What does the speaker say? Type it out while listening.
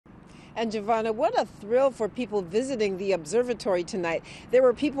And Giovanna, what a thrill for people visiting the observatory tonight. There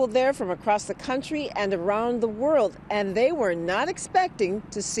were people there from across the country and around the world, and they were not expecting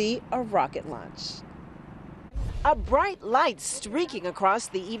to see a rocket launch. A bright light streaking across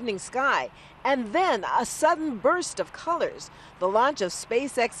the evening sky, and then a sudden burst of colors. The launch of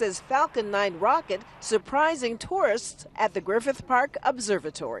SpaceX's Falcon 9 rocket surprising tourists at the Griffith Park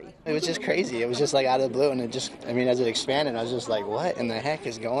Observatory. It was just crazy. It was just like out of the blue, and it just, as it expanded, I was just like, what in the heck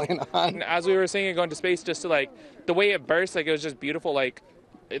is going on? As we were seeing it going to space, just to the way it burst, it was just beautiful,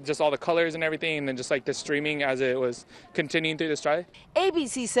 just all the colors and everything, and then just the streaming as it was continuing through the sky.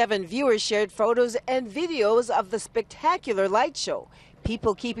 ABC7 viewers shared photos and videos of the spectacular light show.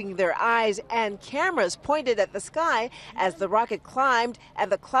 People keeping their eyes and cameras pointed at the sky as the rocket climbed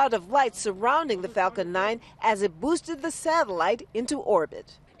and the cloud of light surrounding the Falcon 9 as it boosted the satellite into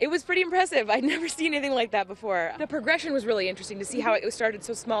orbit. It was pretty impressive. I'd never seen anything like that before. The progression was really interesting to see how it started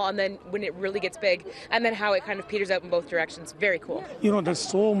so small and then when it really gets big and then how it kind of peters out in both directions. Very cool. There's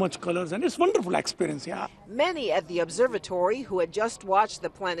so much colors and it's a wonderful experience, yeah. Many at the observatory who had just watched the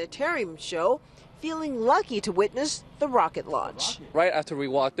planetarium show feeling lucky to witness the rocket launch. Right after we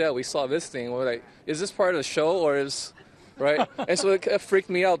walked out, we saw this thing. We're like, is this part of the show or is, right? And so it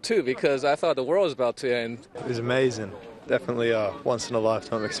freaked me out too because I thought the world was about to end. It was amazing. Definitely a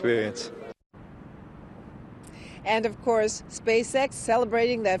once-in-a-lifetime experience. And of course, SpaceX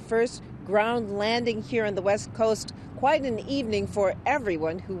celebrating that first ground landing here on the West Coast. Quite an evening for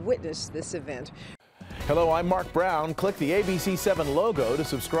everyone who witnessed this event. Hello, I'm Mark Brown. Click the ABC7 logo to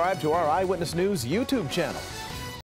subscribe to our Eyewitness News YouTube channel.